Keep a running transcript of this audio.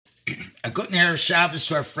A good Erev Shabbos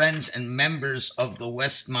to our friends and members of the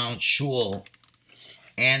Westmount Shul.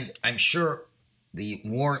 And I'm sure the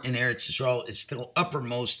war in Eretz Yisrael is still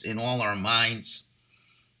uppermost in all our minds.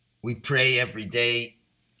 We pray every day.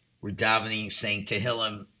 We're davening, saying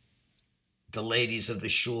Tehillim. The ladies of the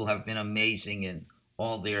Shul have been amazing in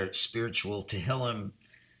all their spiritual Tehillim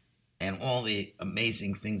and all the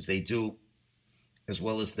amazing things they do, as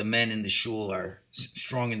well as the men in the Shul are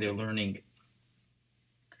strong in their learning.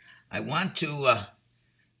 I want to,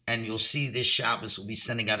 and you'll see this Shabbos, we'll be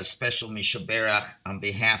sending out a special Mishaberach on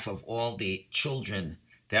behalf of all the children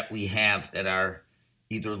that we have that are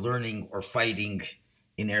either learning or fighting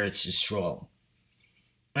in Eretz Yisrael.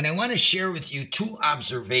 And I want to share with you two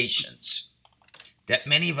observations that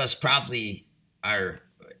many of us probably are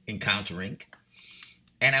encountering.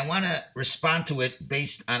 And I want to respond to it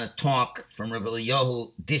based on a talk from Rabbi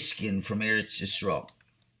Eliyahu Diskin from Eretz Yisrael.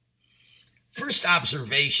 First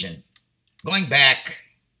observation, going back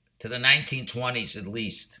to the 1920s at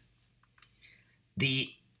least, the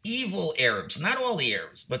evil Arabs, not all the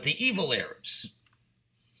Arabs, but the evil Arabs,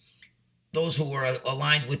 those who were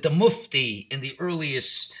aligned with the Mufti in the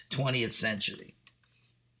earliest 20th century,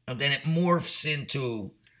 and then it morphs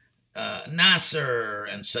into Nasser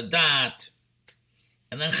and Sadat,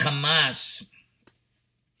 and then Hamas.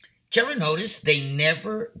 Did you ever notice they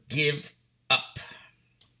never give up?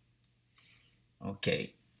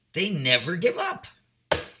 Okay, they never give up.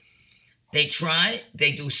 They try,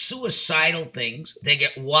 they do suicidal things, they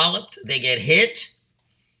get walloped, they get hit,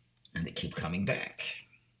 and they keep coming back.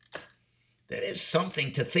 That is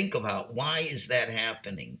something to think about. Why is that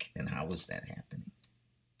happening, and how is that happening?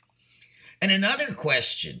 And another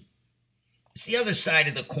question, it's the other side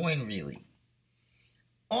of the coin, really.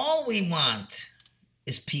 All we want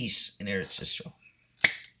is peace in Eretz Yisrael.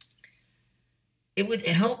 It would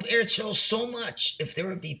help Eretz Yisrael so much if there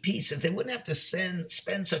would be peace, if they wouldn't have to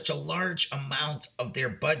spend such a large amount of their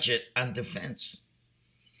budget on defense.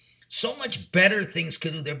 So much better things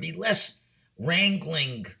could do. There'd be less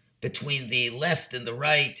wrangling between the left and the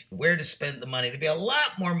right, where to spend the money. There'd be a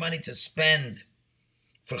lot more money to spend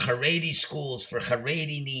for Haredi schools, for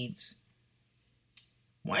Haredi needs.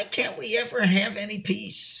 Why can't we ever have any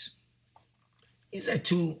peace? These are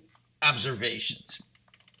two observations.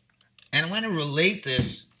 And I want to relate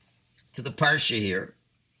this to the Parsha here.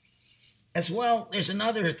 As well, there's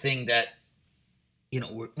another thing that,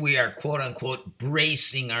 we are, quote-unquote,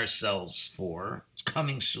 bracing ourselves for. It's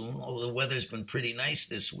coming soon, although the weather's been pretty nice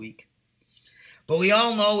this week. But we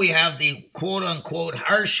all know we have the, quote-unquote,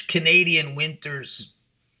 harsh Canadian winters.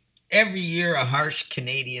 Every year, a harsh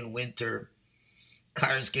Canadian winter.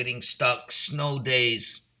 Cars getting stuck, snow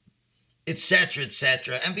days, etc.,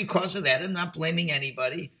 etc. And because of that, I'm not blaming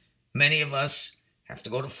anybody. Many of us have to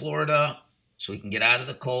go to Florida so we can get out of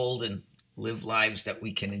the cold and live lives that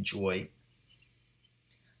we can enjoy.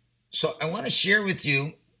 So I want to share with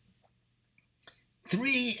you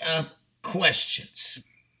three questions.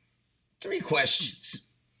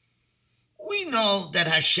 We know that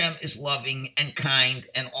Hashem is loving and kind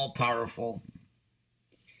and all-powerful.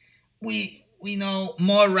 We know,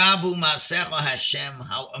 Mo Rabu Ma'asecha Hashem,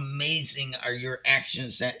 how amazing are your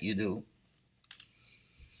actions that you do.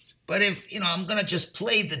 But if, I'm going to just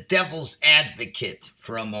play the devil's advocate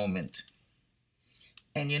for a moment.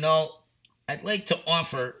 And, I'd like to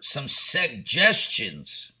offer some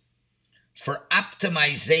suggestions for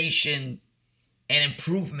optimization and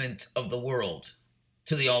improvement of the world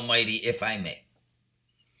to the Almighty, if I may.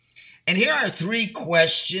 And here are three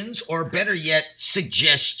questions, or better yet,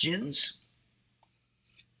 suggestions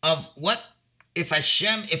of what if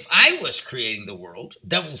I was creating the world,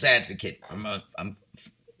 devil's advocate, I'm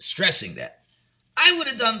stressing that, I would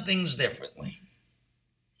have done things differently.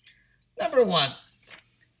 Number one,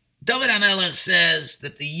 David HaMelech says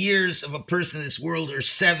that the years of a person in this world are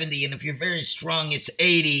 70, and if you're very strong, it's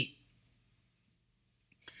 80.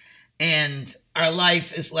 And our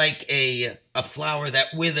life is like a flower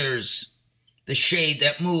that withers, the shade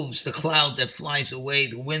that moves, the cloud that flies away,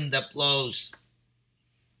 the wind that blows,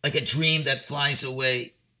 like a dream that flies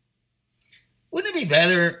away. Wouldn't it be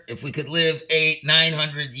better if we could live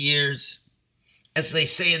 800-900 years? As they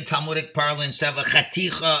say in Talmudic parlance, have a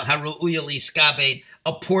chaticha haru'uya liskabed,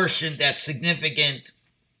 a portion that's significant.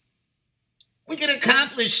 We could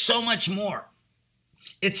accomplish so much more.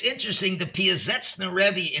 It's interesting, the Piazetzner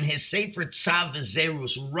Rebbe in his Sefer Tzav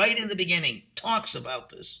V'Zerus, right in the beginning, talks about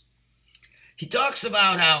this. He talks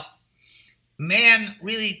about how man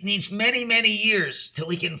really needs many, many years till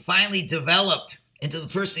he can finally develop into the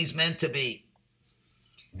person he's meant to be.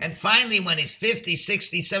 And finally, when he's 50,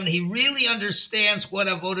 60, 70, he really understands what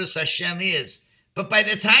Avodas Hashem is. But by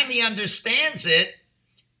the time he understands it,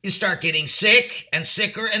 you start getting sick and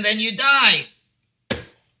sicker, and then you die. He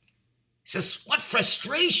says, what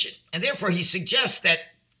frustration. And therefore he suggests that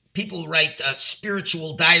people write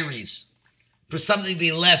spiritual diaries for something to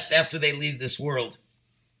be left after they leave this world.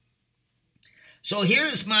 So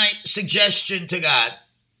here's my suggestion to God,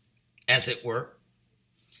 as it were.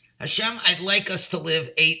 Hashem, I'd like us to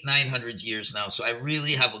live 800-900 years now, so I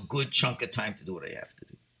really have a good chunk of time to do what I have to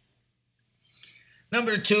do.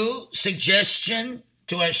 Number 2, suggestion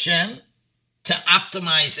to Hashem to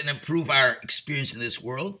optimize and improve our experience in this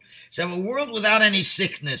world is to have a world without any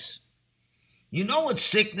sickness. You know what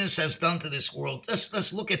sickness has done to this world?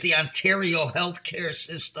 Let's look at the Ontario healthcare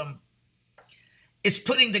system. It's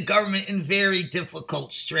putting the government in very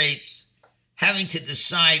difficult straits, having to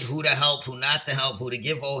decide who to help, who not to help, who to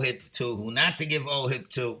give OHIP to, who not to give OHIP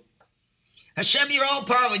to. Hashem, you're all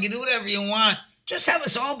powerful. You can do whatever you want. Just have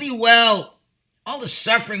us all be well. All the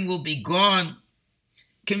suffering will be gone.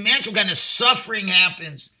 Can you imagine what kind of suffering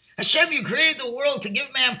happens? Hashem, you created the world to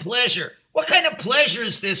give man pleasure. What kind of pleasure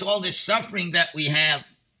is this, all this suffering that we have?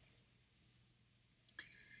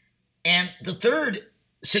 And the third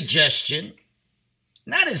suggestion,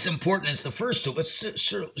 not as important as the first two, but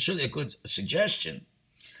surely a good suggestion.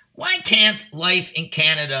 Why can't life in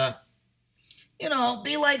Canada,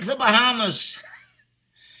 be like the Bahamas?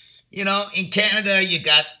 In Canada, you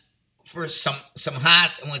got for some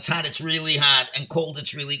hot, and when it's hot, it's really hot, and cold,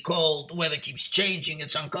 it's really cold. The weather keeps changing,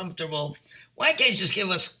 it's uncomfortable. Why can't you just give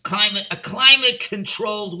us a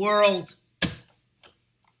climate-controlled world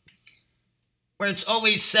where it's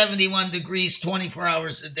always 71 degrees 24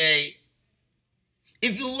 hours a day?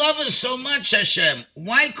 If you love us so much, Hashem,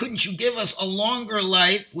 why couldn't you give us a longer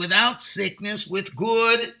life without sickness, with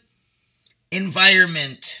good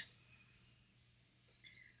environment?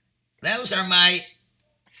 Those are my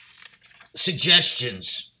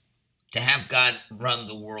suggestions to have God run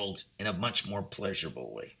the world in a much more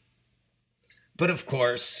pleasurable way. But of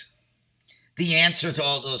course, the answer to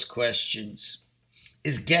all those questions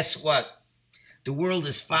is, guess what? The world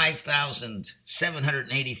is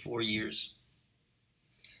 5,784 years.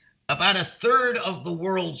 About a third of the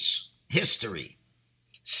world's history,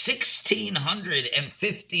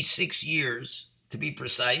 1,656 years to be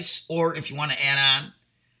precise, or if you want to add on,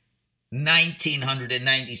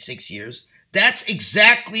 1,996 years. That's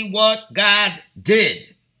exactly what God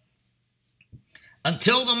did.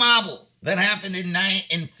 Until the Mabul, that happened in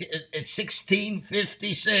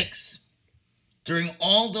 1656. During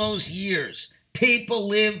all those years, people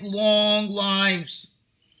lived long lives.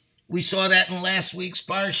 We saw that in last week's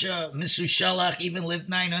Parsha. Mesushalach even lived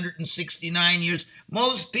 969 years.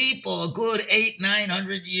 Most people, a good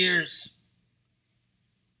 800-900 years.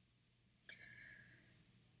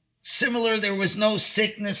 Similar, there was no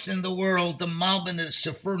sickness in the world. The Malbim and the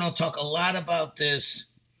Seferno talk a lot about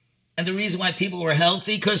this. And the reason why people were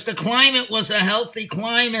healthy, because the climate was a healthy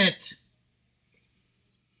climate.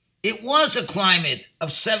 It was a climate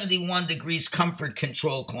of 71 degrees comfort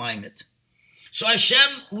control climate. So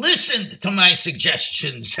Hashem listened to my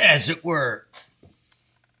suggestions, as it were.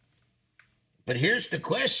 But here's the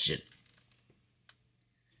question.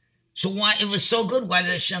 So why, it was so good, why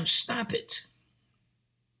did Hashem stop it?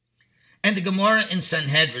 And the Gemara in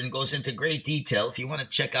Sanhedrin goes into great detail. If you want to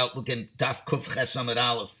check out, look in Daf Kuf Ches Amud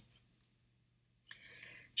Aleph.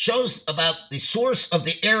 Shows about the source of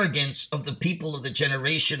the arrogance of the people of the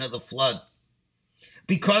generation of the flood.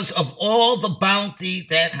 Because of all the bounty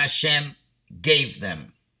that Hashem gave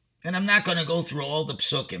them. And I'm not going to go through all the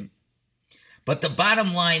psukim. But the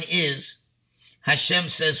bottom line is, Hashem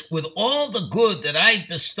says, with all the good that I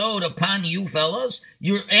bestowed upon you fellows,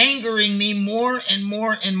 you're angering me more and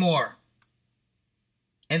more and more.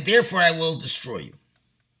 And therefore I will destroy you.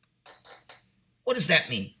 What does that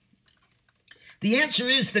mean? The answer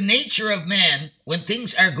is the nature of man, when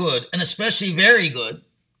things are good, and especially very good,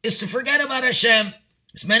 is to forget about Hashem.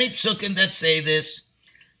 There's many psukim that say this.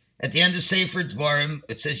 At the end of Sefer Dvarim,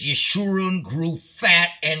 it says Yeshurun grew fat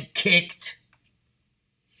and kicked.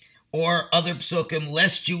 Or other psukim,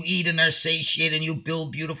 lest you eat and are satiated and you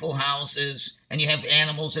build beautiful houses and you have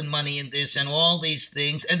animals and money and this and all these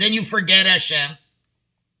things, and then you forget Hashem.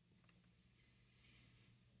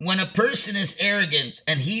 When a person is arrogant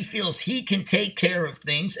and he feels he can take care of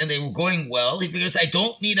things and they were going well, he figures, I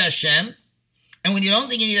don't need Hashem. And when you don't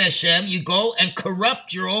think you need Hashem, you go and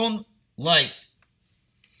corrupt your own life.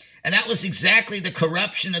 And that was exactly the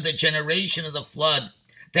corruption of the generation of the flood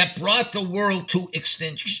that brought the world to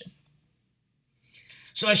extinction.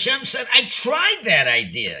 So Hashem said, I tried that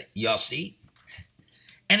idea, Yossi.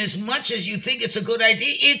 And as much as you think it's a good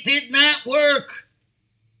idea, it did not work.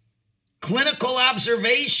 Clinical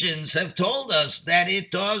observations have told us that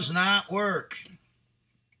it does not work.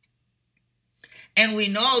 And we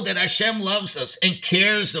know that Hashem loves us and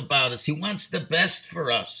cares about us. He wants the best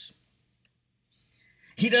for us.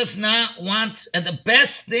 He does not want, and the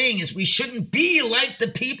best thing is we shouldn't be like the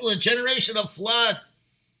people, a generation of flood,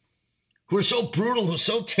 who are so brutal, who are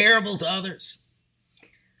so terrible to others.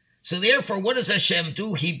 So therefore, what does Hashem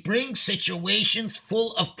do? He brings situations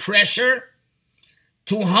full of pressure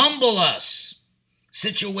to humble us.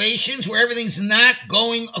 Situations where everything's not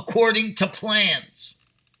going according to plans.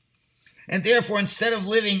 And therefore, instead of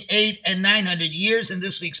living 800 and 900 years in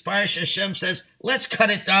this week's Parshas, Hashem says, let's cut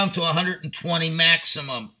it down to 120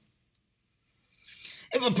 maximum.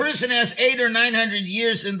 If a person has 800 or 900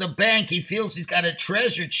 years in the bank, he feels he's got a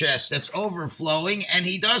treasure chest that's overflowing and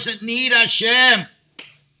he doesn't need Hashem.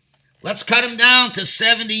 Let's cut him down to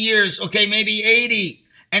 70 years, okay, maybe 80.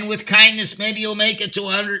 And with kindness, maybe he'll make it to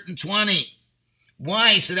 120.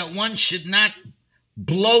 Why? So that one should not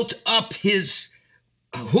bloat up his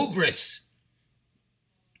hubris.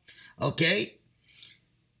 Okay?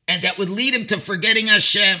 And that would lead him to forgetting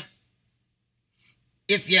Hashem.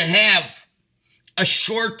 If you have a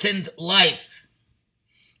shortened life,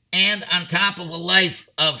 and on top of a life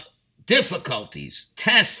of difficulties,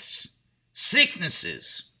 tests,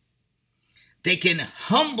 sicknesses, they can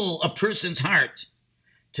humble a person's heart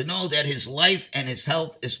to know that his life and his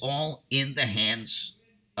health is all in the hands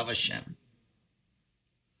of Hashem.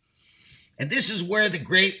 And this is where the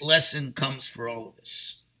great lesson comes for all of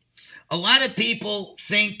us. A lot of people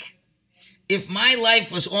think, if my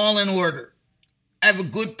life was all in order, I have a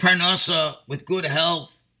good parnasa with good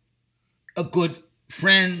health, a good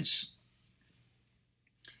friends,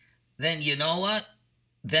 then you know what?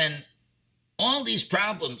 Then all these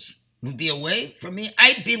problems would be away from me.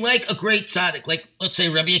 I'd be like a great tzaddik, like, let's say,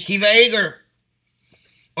 Rabbi Akiva Eger,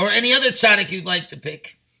 or any other tzaddik you'd like to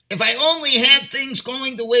pick. If I only had things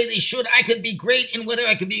going the way they should, I could be great in whatever.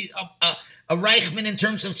 I could be a Reichman in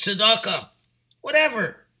terms of tzedakah,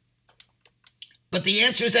 whatever. But the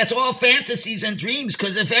answer is that's all fantasies and dreams,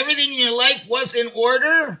 because if everything in your life was in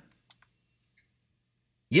order,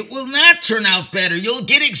 it will not turn out better. You'll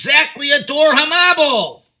get exactly a Dor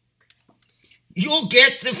Hamabel. You'll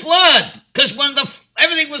get the flood, because when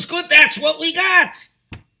everything was good, that's what we got.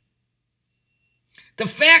 The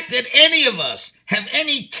fact that any of us have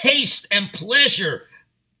any taste and pleasure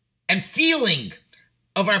and feeling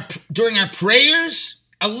of during our prayers,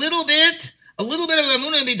 a little bit of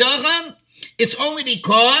Amunah and Bidachon, it's only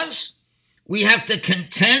because we have to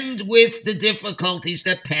contend with the difficulties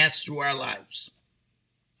that pass through our lives.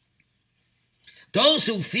 Those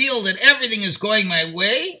who feel that everything is going my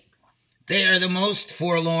way, they are the most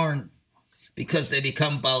forlorn, because they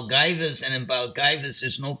become Balgaivas, and in Balgaivas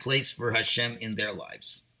there's no place for Hashem in their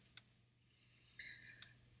lives.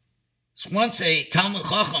 So once a Talmud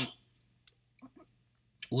Chacham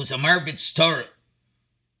who was a Marbitz Torah,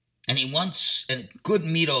 and and good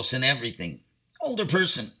midos and everything, older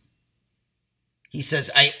person, he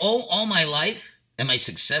says, I owe all my life and my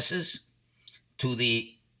successes to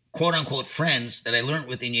the quote-unquote friends that I learned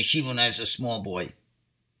with in yeshiva when I was a small boy.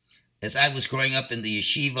 As I was growing up in the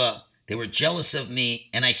yeshiva, they were jealous of me,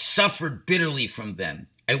 and I suffered bitterly from them.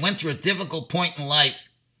 I went through a difficult point in life,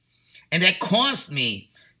 and that caused me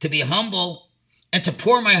to be humble and to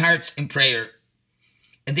pour my hearts in prayer.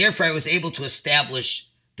 And therefore, I was able to establish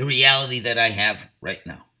the reality that I have right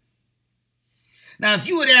now. Now, if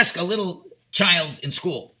you would ask a little child in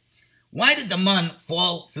school, why did the man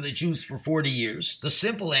fall for the Jews for 40 years? The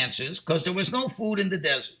simple answer is because there was no food in the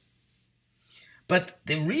desert. But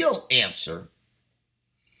the real answer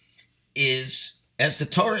is, as the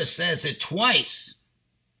Torah says it twice,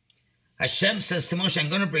 Hashem says to Moshe, I'm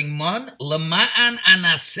going to bring man, lama'an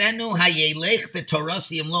anasenu hayelech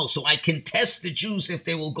b'torasiyim lo, so I can test the Jews if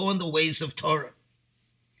they will go in the ways of Torah.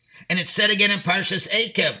 And it's said again in Parshas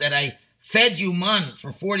Ekev that I fed you man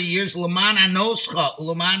for 40 years, lama'an anoscha,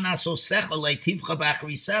 lama'an asosecha, leitivcha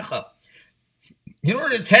b'achrisecha, in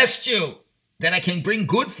order to test you, that I can bring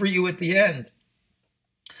good for you at the end.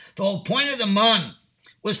 The whole point of the man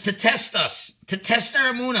was to test us, to test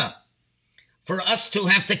our emunah, for us to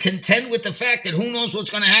have to contend with the fact that who knows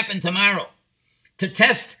what's going to happen tomorrow, to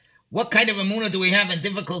test what kind of emunah do we have in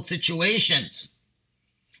difficult situations,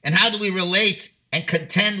 and how do we relate and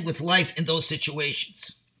contend with life in those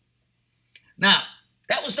situations. Now,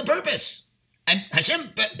 that was the purpose. And Hashem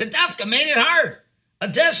B'davka made it hard. A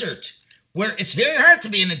desert, where it's very hard to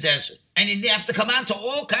be in a desert. And you have to come on to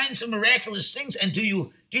all kinds of miraculous things. And do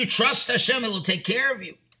you trust Hashem? It will take care of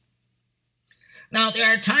you. Now,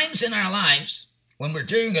 there are times in our lives when we're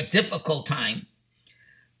during a difficult time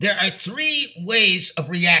There are three ways of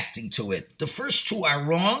reacting to it. The first two are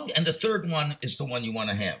wrong, and the third one is the one you want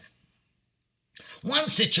to have. One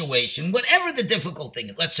situation, whatever the difficult thing,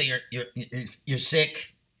 let's say you're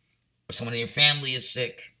sick, or someone in your family is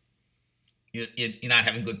sick, you're not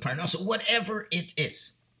having good prognosis, whatever it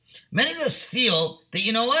is. Many of us feel that,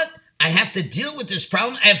 you know what? I have to deal with this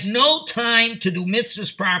problem. I have no time to do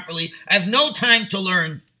mitzvahs properly. I have no time to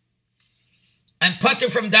learn. I'm putter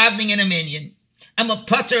from davening in a minyan. I'm a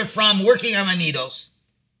putter from working on my midos.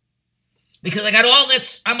 Because I got all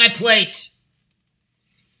this on my plate.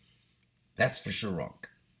 That's for sure wrong.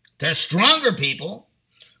 There are stronger people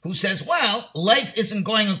who says, well, life isn't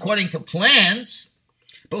going according to plans,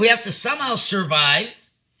 but we have to somehow survive.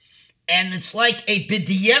 And it's like a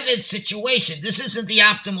b'diavad situation. This isn't the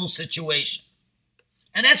optimal situation.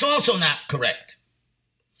 And that's also not correct.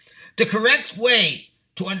 The correct way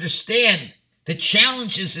to understand the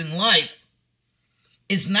challenges in life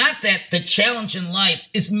is not that the challenge in life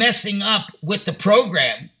is messing up with the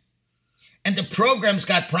program and the program's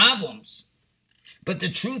got problems. But the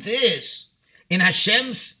truth is,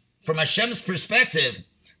 from Hashem's perspective,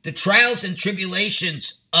 the trials and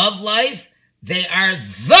tribulations of life, they are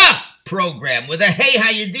the program with a hey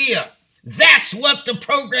hayediyah. That's what the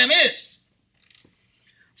program is.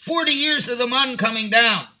 40 years of the man coming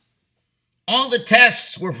down. All the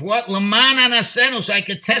tests were for what? Laman anasenu, so I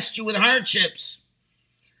could test you with hardships.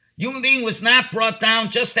 Human being was not brought down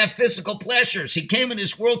just to have physical pleasures. He came in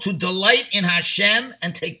this world to delight in Hashem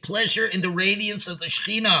and take pleasure in the radiance of the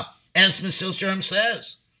Shekhinah, as Mesil Shem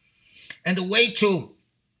says. And the way to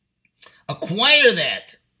acquire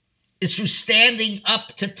that is through standing up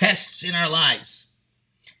to tests in our lives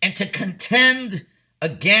and to contend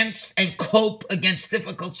against and cope against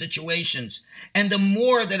difficult situations. And the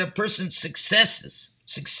more that a person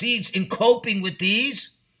succeeds in coping with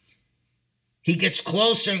these, he gets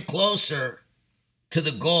closer and closer to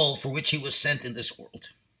the goal for which he was sent in this world.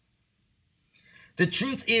 The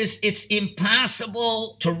truth is, it's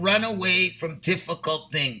impossible to run away from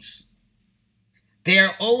difficult things. They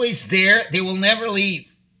are always there. They will never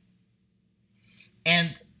leave.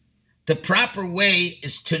 And the proper way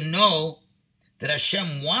is to know that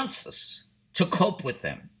Hashem wants us to cope with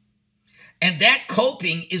them. And that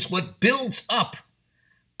coping is what builds up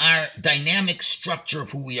our dynamic structure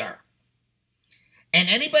of who we are. And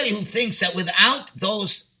anybody who thinks that without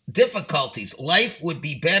those difficulties, life would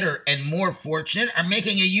be better and more fortunate are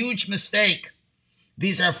making a huge mistake.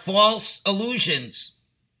 These are false illusions.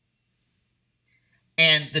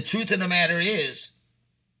 And the truth of the matter is,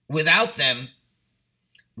 without them,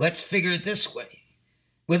 let's figure it this way.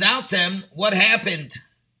 Without them, what happened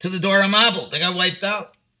to the Dor HaMabul? They got wiped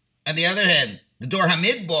out. On the other hand, the Dor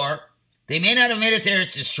HaMidbar, they may not have made it to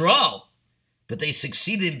Eretz Yisrael, but they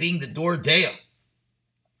succeeded in being the Dor Deah.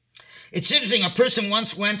 It's interesting, a person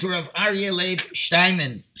once went to Rav Aryeh Leib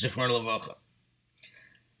Steinman, Zichron Lavacha,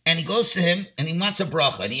 and he goes to him and he wants a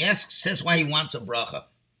bracha, and he says why he wants a bracha.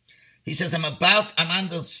 He says, I'm on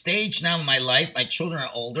the stage now in my life, my children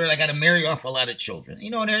are older, and I got to marry off a lot of children. You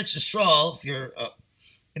know, in Eretz Yisrael, if you're a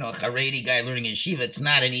Haredi guy learning in Yeshiva, it's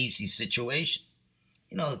not an easy situation.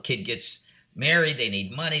 You know, the kid gets married, they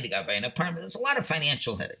need money, they got to buy an apartment, there's a lot of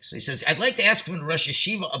financial headaches. So he says, I'd like to ask from the Rosh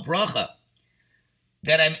Yeshiva a bracha,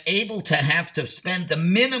 that I'm able to have to spend the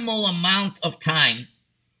minimal amount of time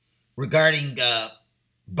regarding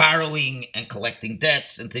borrowing and collecting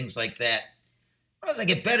debts and things like that. As I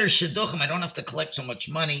get better shidduchim, I don't have to collect so much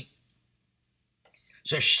money.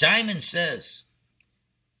 So Steinman says,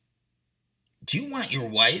 do you want your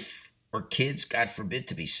wife or kids, God forbid,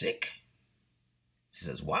 to be sick? He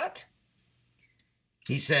says, what?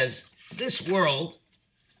 He says, this world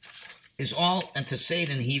is all, and to say it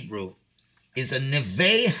in Hebrew, is a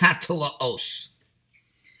nevei hatolaos,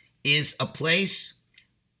 is a place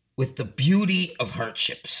with the beauty of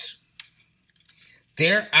hardships.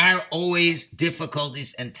 There are always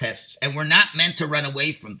difficulties and tests, and we're not meant to run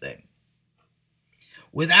away from them.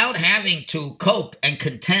 Without having to cope and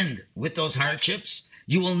contend with those hardships,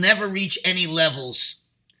 you will never reach any levels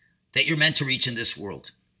that you're meant to reach in this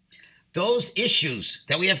world. Those issues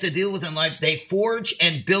that we have to deal with in life, they forge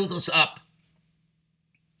and build us up.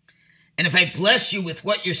 And if I bless you with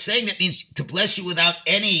what you're saying, that means to bless you without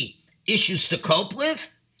any issues to cope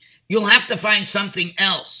with, you'll have to find something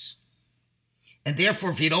else. And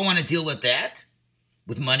therefore, if you don't want to deal with that,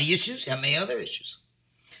 with money issues, you have many other issues.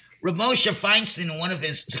 Reb Moshe Feinstein, in one of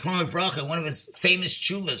his famous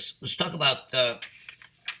tshuvas, was talking about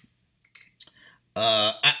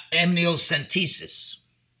amniocentesis,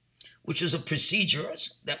 which is a procedure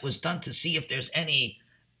that was done to see if there's any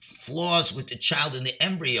flaws with the child in the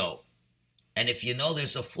embryo And if you know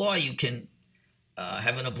there's a flaw, you can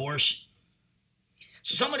have an abortion.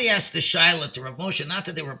 So somebody asked the Shaila to Rav Moshe, not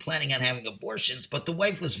that they were planning on having abortions, but the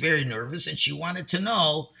wife was very nervous and she wanted to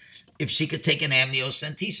know if she could take an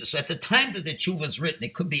amniocentesis. So at the time that the tshuva was written,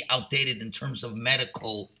 it could be outdated in terms of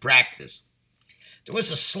medical practice. There was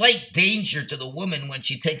a slight danger to the woman when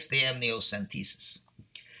she takes the amniocentesis.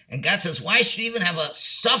 And God says, why should you even have a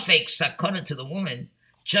suffix sakana to the woman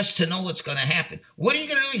just to know what's going to happen? What are you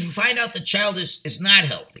going to do if you find out the child is not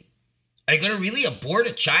healthy? Are you going to really abort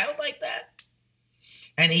a child like that?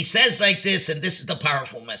 And he says like this, and this is the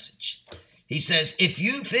powerful message. He says, if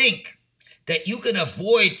you think that you can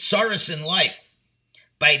avoid sorrows in life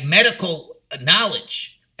by medical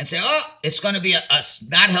knowledge and say, oh, it's going to be a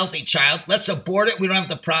not healthy child, let's abort it, we don't have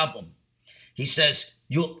the problem. He says,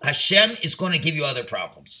 Hashem is going to give you other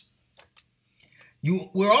problems.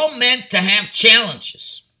 We're all meant to have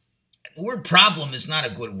challenges. The word problem is not a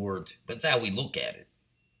good word, but it's how we look at it.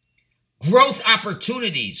 Growth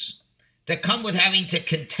opportunities that come with having to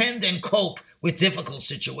contend and cope with difficult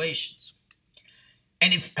situations.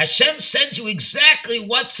 And if Hashem sends you exactly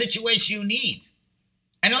what situation you need,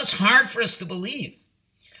 I know it's hard for us to believe,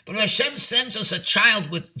 but if Hashem sends us a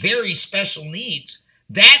child with very special needs,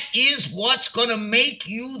 that is what's going to make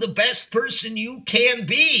you the best person you can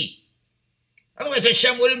be. Otherwise,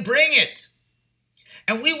 Hashem wouldn't bring it.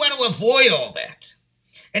 And we want to avoid all that.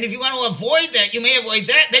 And if you want to avoid that, you may avoid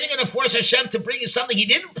that. Then you're going to force Hashem to bring you something he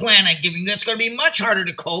didn't plan on giving you. That's going to be much harder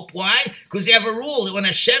to cope. Why? Because you have a rule that when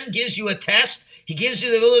Hashem gives you a test, he gives you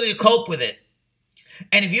the ability to cope with it.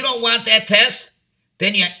 And if you don't want that test,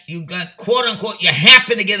 then you got, quote unquote, you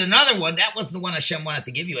happen to get another one. That wasn't the one Hashem wanted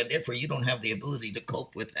to give you, and therefore you don't have the ability to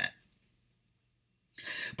cope with that.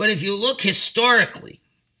 But if you look historically,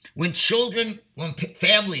 when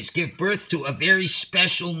families give birth to a very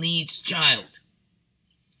special needs child,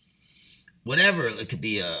 whatever, it could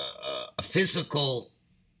be a physical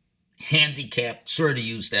handicap, sorry to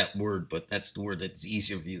use that word, but that's the word that's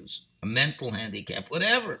easier to use, a mental handicap,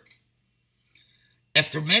 whatever.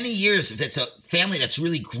 After many years, if it's a family that's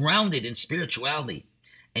really grounded in spirituality,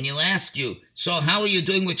 and you'll ask you, so how are you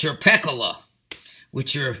doing with your pekala,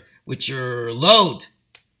 with your load?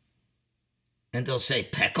 And they'll say,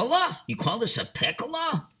 pekala? You call this a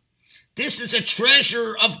pekala? This is a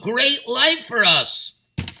treasure of great life for us.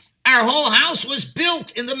 Our whole house was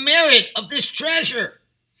built in the merit of this treasure.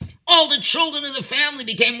 All the children of the family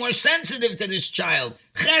became more sensitive to this child.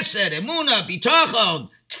 Chesed, emunah, bitachon,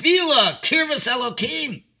 tefillah, kirvas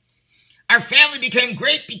Elokim. Our family became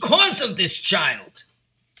great because of this child.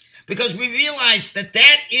 Because we realized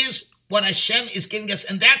that is what Hashem is giving us,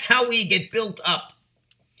 and that's how we get built up.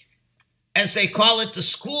 As they call it, the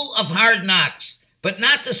school of hard knocks, but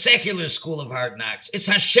not the secular school of hard knocks. It's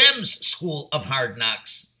Hashem's school of hard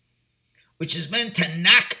knocks, which is meant to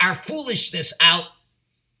knock our foolishness out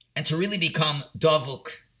and to really become davuk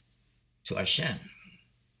to Hashem.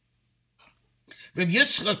 Rabbi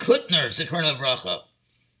Yitzchak Hutner, Zichron Livracha,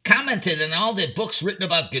 commented in all the books written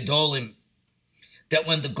about Gedolim that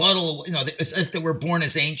when the Gadol, as if they were born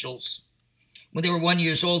as angels, when they were 1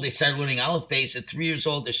 year old, they started learning Aleph Beis. At 3 years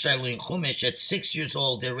old, they started learning Chumash. At 6 years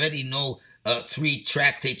old, they already know 3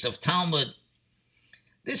 tractates of Talmud.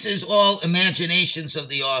 This is all imaginations of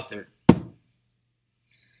the author.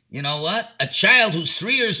 You know what? A child who's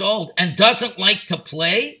 3 years old and doesn't like to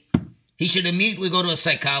play, he should immediately go to a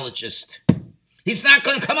psychologist. He's not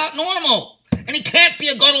going to come out normal. And he can't be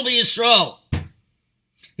a Gadol B'Yisrael.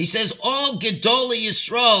 He says all Gedolei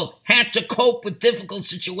Yisrael had to cope with difficult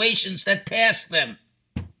situations that passed them.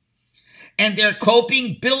 And their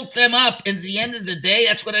coping built them up. And at the end of the day,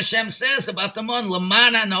 that's what Hashem says about the mon.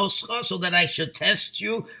 L'man anoscha, so that I should test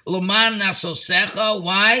you. L'man nasosecha.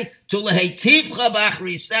 Why? To lehetivcha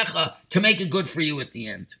b'achrisecha, to make it good for you at the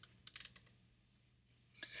end.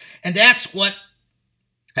 And that's what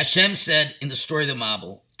Hashem said in the story of the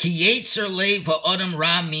Mabul. Ki yetzer leiv ha'adam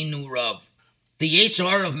ra minurav. The Yetzer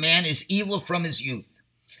Hara of man is evil from his youth.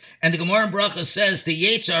 And the Gemara in Bracha says the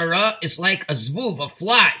Yetzer Hara is like a zvuv, a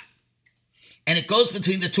fly. And it goes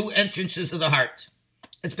between the 2 entrances of the heart.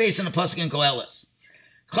 It's based on a pasuk in Koheles.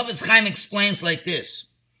 Chavetz Chaim explains like this.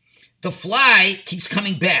 The fly keeps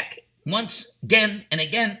coming back. Once, again, and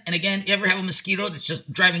again, and again. You ever have a mosquito that's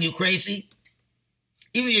just driving you crazy?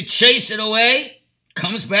 Even you chase it away,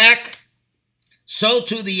 comes back. So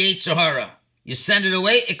too the Yetzer Hara. You send it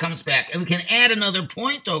away, it comes back. And we can add another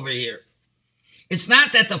point over here. It's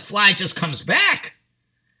not that the fly just comes back,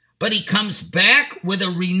 but he comes back with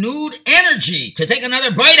a renewed energy to take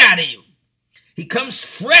another bite out of you. He comes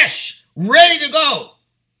fresh, ready to go,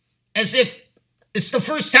 as if it's the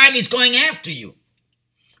first time he's going after you.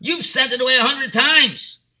 You've sent it away 100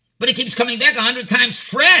 times, but it keeps coming back 100 times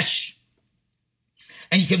fresh.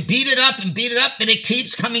 And you can beat it up, and it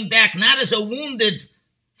keeps coming back, not as a wounded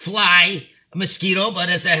fly, a mosquito, but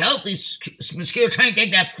as a healthy mosquito trying to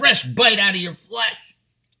get that fresh bite out of your flesh.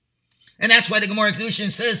 And that's why the Gemara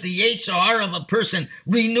Kedushin says the Yetzer Hara of a person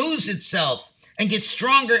renews itself and gets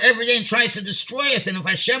stronger every day and tries to destroy us. And if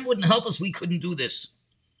Hashem wouldn't help us, we couldn't do this.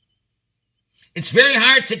 It's very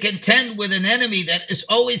hard to contend with an enemy that is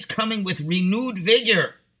always coming with renewed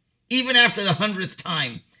vigor, even after the 100th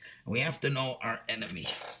time. We have to know our enemy.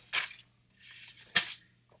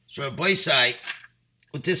 So, Rabbi Isai,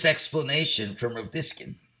 with this explanation from Rav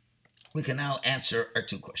Diskin, we can now answer our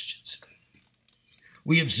two questions.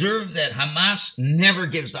 We observe that Hamas never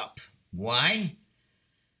gives up. Why?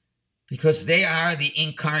 Because they are the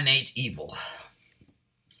incarnate evil.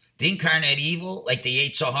 The incarnate evil, like the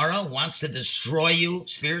Yetzer Hara, wants to destroy you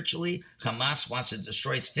spiritually. Hamas wants to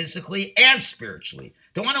destroy us physically and spiritually.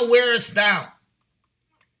 They want to wear us down.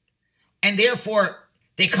 And therefore,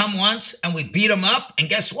 they come once and we beat them up. And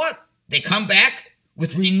guess what? They come back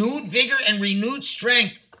with renewed vigor and renewed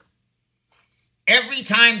strength. Every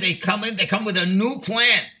time they come in, they come with a new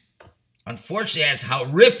plan. Unfortunately, as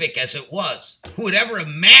horrific as it was, who would ever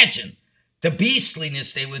imagine the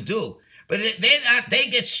beastliness they would do? But they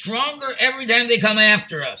get stronger every time they come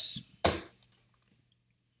after us.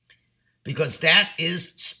 Because that is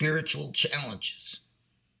spiritual challenges.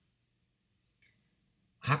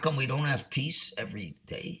 How come we don't have peace every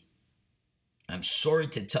day? I'm sorry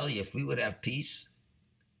to tell you, if we would have peace,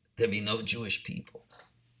 there'd be no Jewish people.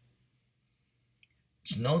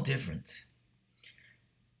 It's no different.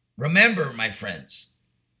 Remember, my friends,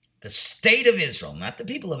 the state of Israel, not the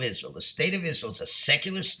people of Israel, the state of Israel is a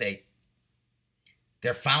secular state.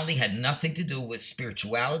 Their founding had nothing to do with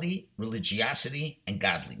spirituality, religiosity, and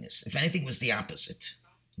godliness. If anything, it was the opposite.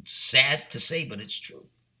 It's sad to say, but it's true.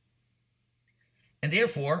 And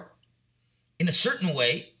therefore, in a certain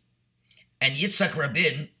way, and Yitzhak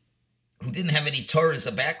Rabin, who didn't have any Torah as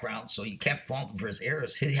a background, so you can't fault him for his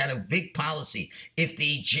errors, he had a big policy. If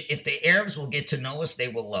the Arabs will get to know us, they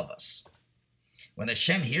will love us. When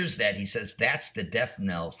Hashem hears that, he says that's the death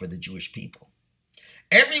knell for the Jewish people.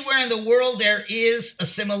 Everywhere in the world there is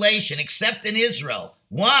assimilation, except in Israel.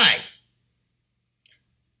 Why?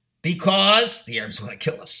 Because the Arabs want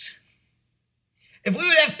to kill us. If we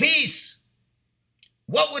would have peace,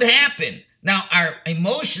 what would happen? Now, our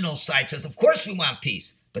emotional side says, of course we want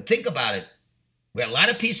peace. But think about it. We have a lot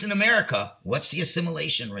of peace in America. What's the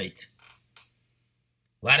assimilation rate?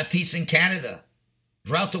 A lot of peace in Canada.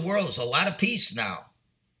 Throughout the world, there's a lot of peace now.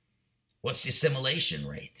 What's the assimilation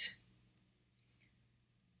rate?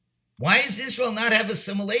 Why does Israel not have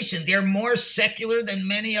assimilation? They're more secular than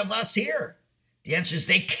many of us here. The answer is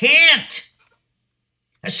they can't.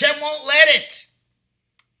 Hashem won't let it.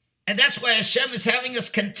 And that's why Hashem is having us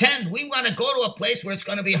contend. We want to go to a place where it's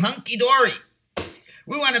going to be hunky-dory.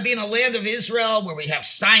 We want to be in a land of Israel where we have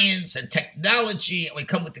science and technology and we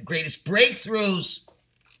come with the greatest breakthroughs.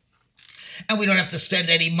 And we don't have to spend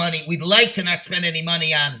any money. We'd like to not spend any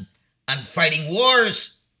money on fighting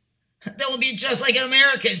wars. That will be just like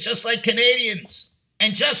Americans, just like Canadians,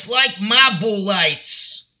 and just like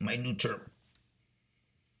Mabulites, my new term.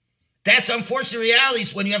 That's unfortunate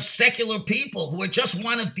realities when you have secular people who just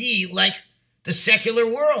want to be like the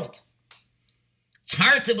secular world. It's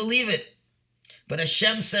hard to believe it. But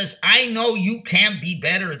Hashem says, I know you can be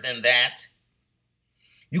better than that.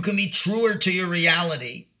 You can be truer to your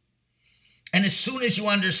reality. And as soon as you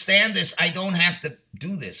understand this, I don't have to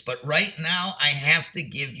do this. But right now, I have to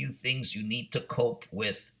give you things you need to cope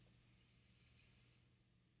with.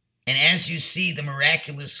 And as you see the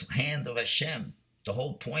miraculous hand of Hashem, the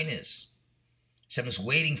whole point is, Hashem is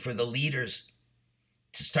waiting for the leaders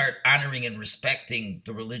to start honoring and respecting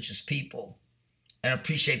the religious people and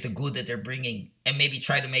appreciate the good that they're bringing and maybe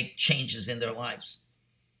try to make changes in their lives.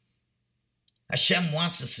 Hashem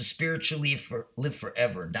wants us to spiritually live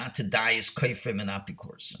forever, not to die as kaifrim and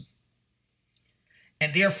apikorsim.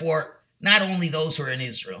 And therefore, not only those who are in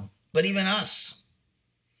Israel, but even us,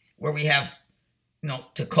 where we have,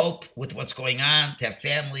 to cope with what's going on, to have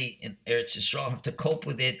family in Eretz Yisrael, have to cope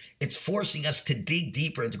with it. It's forcing us to dig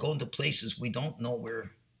deeper and to go into places we don't know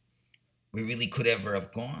where we really could ever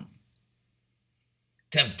have gone.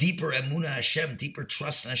 To have deeper emunah in Hashem, deeper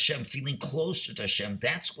trust in Hashem, feeling closer to Hashem.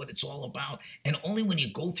 That's what it's all about. And only when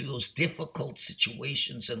you go through those difficult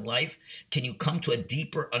situations in life can you come to a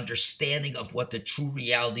deeper understanding of what the true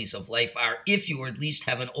realities of life are, if you at least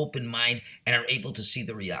have an open mind and are able to see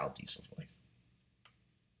the realities of life.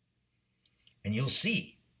 And you'll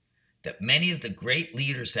see that many of the great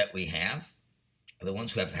leaders that we have are the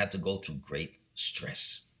ones who have had to go through great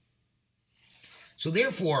stress. So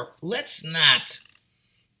therefore, let's not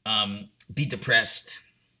be depressed.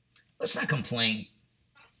 Let's not complain.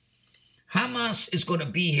 Hamas is going to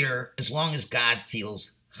be here as long as God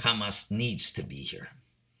feels Hamas needs to be here.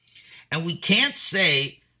 And we can't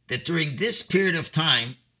say that during this period of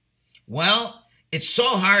time, well, it's so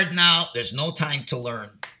hard now, there's no time to learn,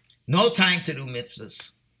 no time to do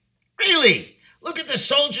mitzvahs. Really, look at the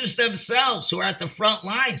soldiers themselves who are at the front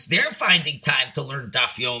lines. They're finding time to learn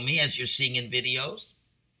Daf Yomi, as you're seeing in videos.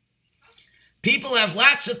 People have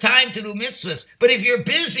lots of time to do mitzvahs. But if you're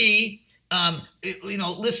busy,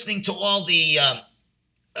 listening to all the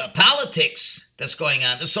politics that's going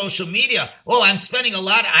on, the social media, I'm spending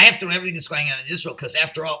I have to know everything that's going on in Israel because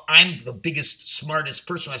after all, I'm the biggest, smartest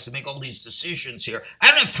person who has to make all these decisions here. I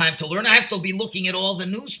don't have time to learn. I have to be looking at all the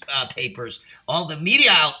newspapers, all the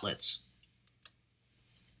media outlets.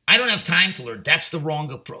 I don't have time to learn. That's the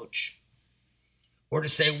wrong approach. Or to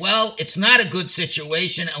say, well, it's not a good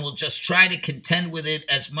situation and we'll just try to contend with it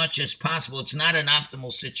as much as possible. It's not an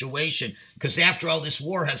optimal situation because after all, this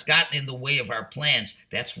war has gotten in the way of our plans.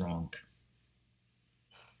 That's wrong.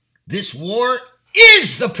 This war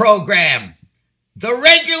is the program, the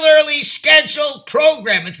regularly scheduled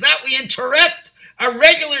program. It's not we interrupt a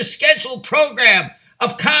regular scheduled program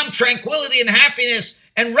of calm, tranquility, and happiness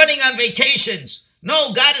and running on vacations.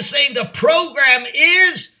 No, God is saying the program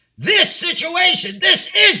is this situation.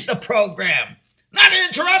 This is the program, not an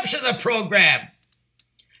interruption of the program.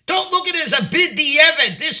 Don't look at it as a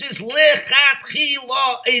b'diavad. This is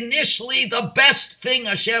lechatchila, initially the best thing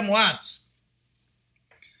Hashem wants.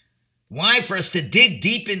 Why? For us to dig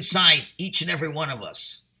deep inside, each and every one of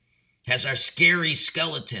us has our scary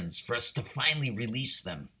skeletons, for us to finally release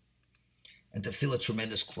them and to feel a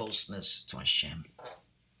tremendous closeness to Hashem.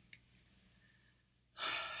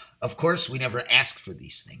 Of course, we never ask for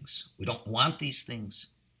these things. We don't want these things.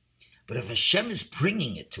 But if Hashem is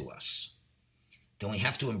bringing it to us, then we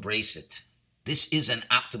have to embrace it. This is an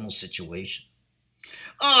optimal situation.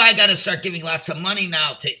 I got to start giving lots of money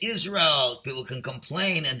now to Israel. People can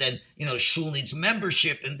complain. And then, shul needs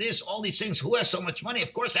membership and this, all these things. Who has so much money?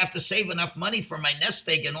 Of course, I have to save enough money for my nest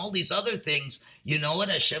egg and all these other things. You know what?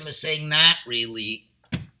 Hashem is saying, not really.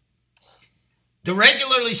 The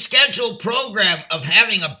regularly scheduled program of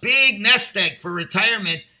having a big nest egg for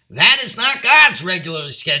retirement, that is not God's regularly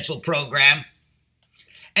scheduled program.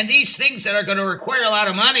 And these things that are going to require a lot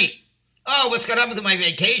of money. What's going to happen to my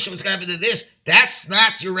vacation? What's going to happen to this? That's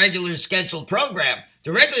not your regular scheduled program.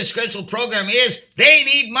 The regular scheduled program is they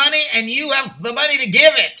need money and you have the money to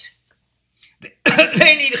give it.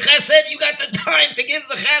 They need chesed, you got the time to give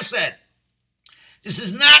the chesed. This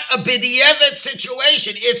is not a b'diavad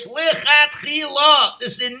situation. It's lechatchila.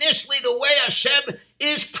 This is initially the way Hashem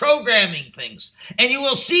is programming things. And you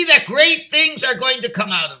will see that great things are going to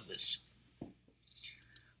come out of this.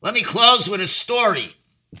 Let me close with a story.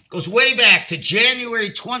 It goes way back to January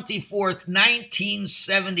 24th,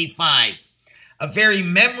 1975. A very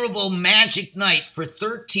memorable magic night for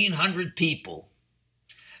 1,300 people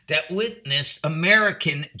that witnessed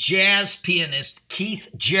American jazz pianist Keith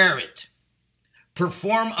Jarrett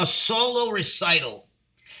perform a solo recital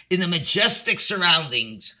in the majestic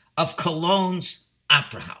surroundings of Cologne's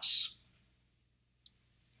Opera House.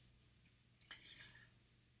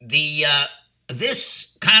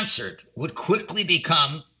 This concert would quickly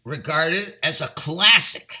become regarded as a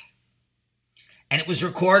classic, and it was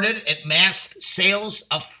recorded at massed sales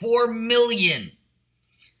of 4 million.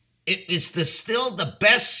 It is still the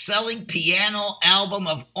best-selling piano album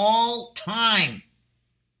of all time.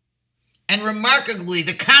 And remarkably,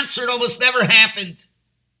 the concert almost never happened.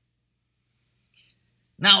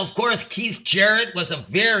 Now, of course, Keith Jarrett was a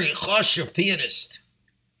very choshev pianist.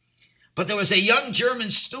 But there was a young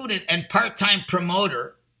German student and part-time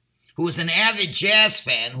promoter who was an avid jazz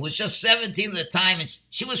fan, who was just 17 at the time, and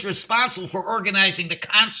she was responsible for organizing the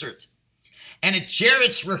concert. And at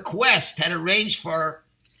Jarrett's request, had arranged for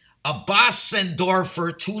a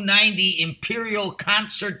Bossendorfer 290 Imperial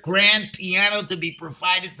Concert Grand piano to be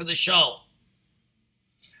provided for the show.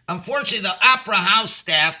 Unfortunately, the Opera House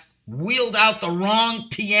staff wheeled out the wrong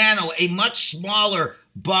piano, a much smaller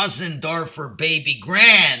Bossendorfer Baby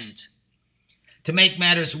Grand. To make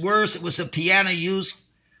matters worse, it was a piano used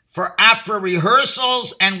for opera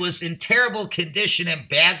rehearsals and was in terrible condition and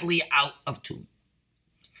badly out of tune.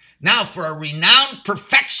 Now, for a renowned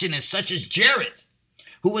perfectionist such as Jarrett,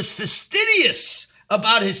 who was fastidious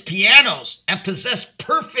about his pianos and possessed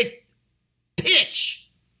perfect pitch,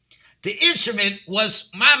 the instrument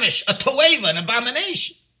was mamish, a toeva, an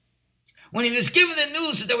abomination. When he was given the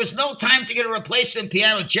news that there was no time to get a replacement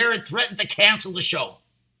piano, Jared threatened to cancel the show.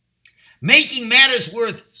 Making matters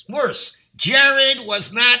worse, Jared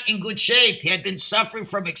was not in good shape. He had been suffering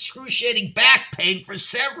from excruciating back pain for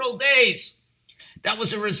several days. That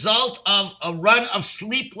was a result of a run of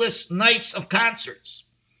sleepless nights of concerts.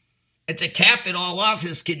 And to cap it all off,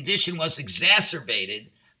 his condition was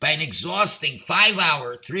exacerbated by an exhausting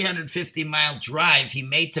 5-hour, 350-mile drive he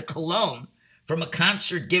made to Cologne from a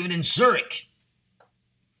concert given in Zurich.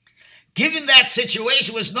 Given that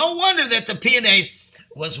situation, it was no wonder that the pianist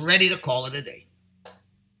was ready to call it a day.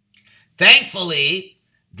 Thankfully,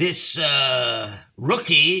 this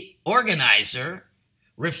rookie organizer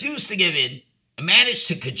refused to give in and managed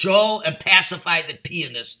to cajole and pacify the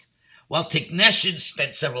pianist, while technicians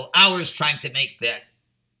spent several hours trying to make that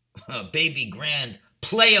baby grand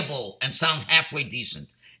playable and sound halfway decent,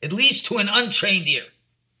 at least to an untrained ear.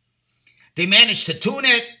 They managed to tune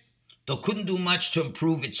it, though couldn't do much to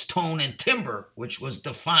improve its tone and timbre, which was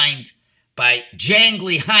defined by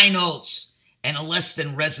jangly high notes and a less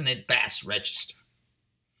than resonant bass register.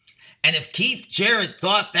 And if Keith Jarrett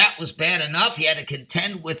thought that was bad enough, he had to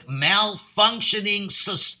contend with malfunctioning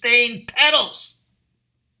sustained pedals.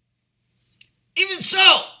 Even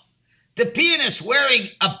so, the pianist, wearing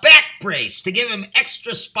a back brace to give him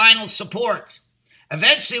extra spinal support,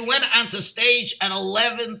 eventually went onto stage at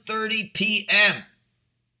 11:30 p.m.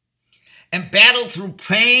 and battled through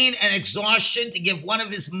pain and exhaustion to give one of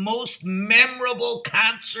his most memorable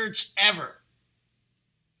concerts ever.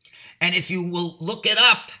 And if you will look it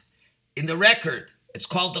up in the record, it's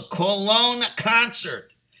called the Cologne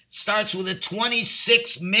Concert. It starts with a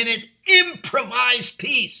 26-minute improvised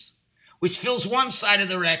piece, which fills one side of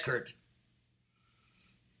the record.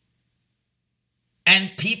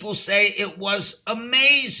 And people say it was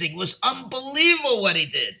amazing, it was unbelievable what he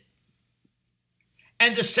did.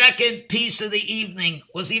 And the second piece of the evening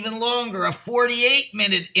was even longer, a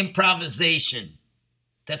 48-minute improvisation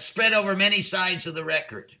that spread over many sides of the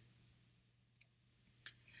record.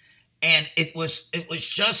 And it was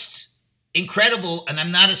just incredible, and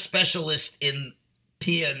I'm not a specialist in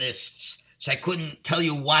pianists, so I couldn't tell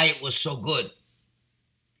you why it was so good.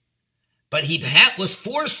 But he was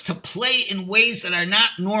forced to play in ways that are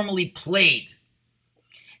not normally played.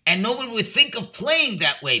 And nobody would think of playing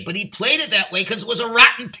that way, but he played it that way because it was a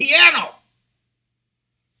rotten piano.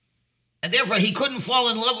 And therefore, he couldn't fall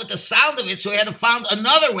in love with the sound of it, so he had to find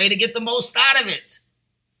another way to get the most out of it.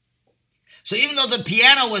 So even though the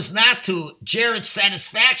piano was not to Jared's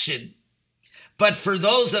satisfaction, but for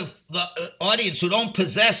those of the audience who don't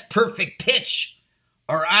possess perfect pitch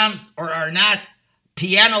or are not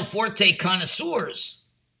pianoforte connoisseurs,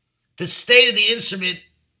 the state of the instrument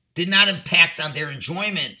did not impact on their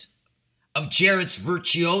enjoyment of Jared's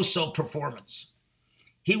virtuoso performance.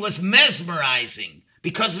 He was mesmerizing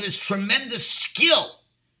because of his tremendous skill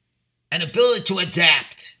and ability to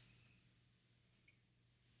adapt.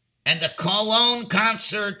 And the Cologne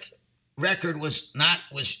Concert record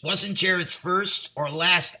wasn't Jared's first or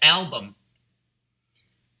last album,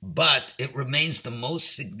 but it remains the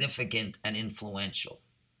most significant and influential.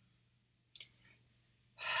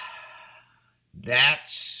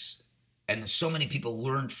 And so many people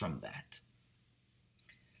learned from that.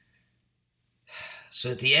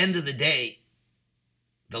 So at the end of the day,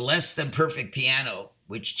 the less than perfect piano,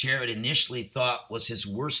 which Jared initially thought was his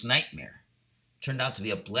worst nightmare, turned out to be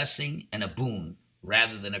a blessing and a boon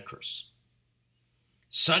rather than a curse.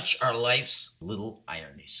 Such are life's little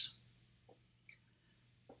ironies.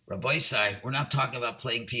 Rabbi Isai, we're not talking about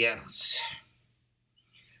playing pianos.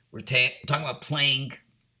 We're talking about playing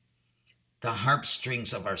the harp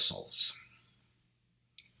strings of our souls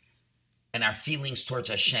and our feelings towards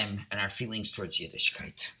Hashem and our feelings towards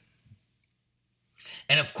Yiddishkeit.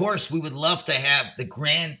 And of course, we would love to have the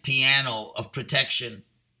grand piano of protection,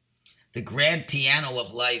 the grand piano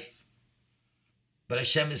of life, but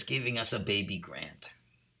Hashem is giving us a baby grand.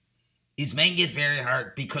 He's making it very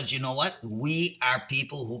hard because you know what? We are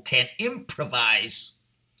people who can improvise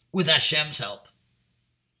with Hashem's help.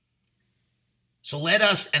 So let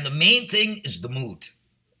us, and the main thing is the mood.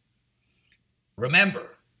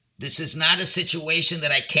 Remember, this is not a situation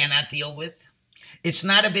that I cannot deal with. It's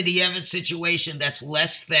not a b'diavad situation that's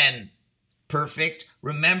less than perfect.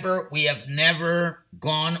 Remember, we have never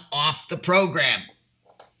gone off the program.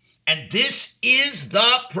 And this is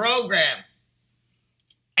the program.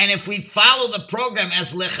 And if we follow the program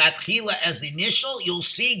as lechatchila, as initial, you'll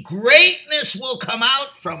see greatness will come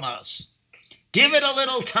out from us. Give it a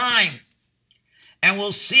little time. And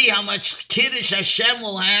we'll see how much Kiddush Hashem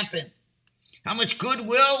will happen. How much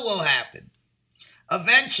goodwill will happen.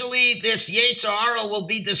 Eventually, this Yetzer Hara will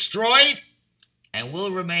be destroyed and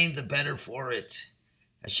will remain the better for it.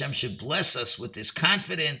 Hashem should bless us with this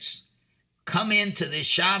confidence. Come into this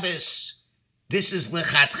Shabbos. This is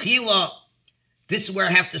Lechatchila. This is where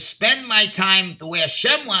I have to spend my time the way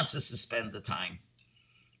Hashem wants us to spend the time.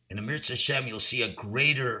 In the Mirz Hashem, you'll see a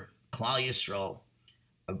greater Klal Yisrael,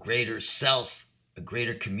 a greater self, a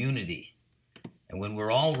greater community. And when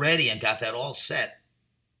we're all ready and got that all set,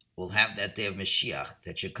 we'll have that day of Mashiach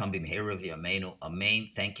that should come b'mehera v'yameinu. Amen.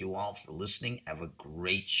 Thank you all for listening. Have a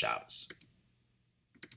great Shabbos.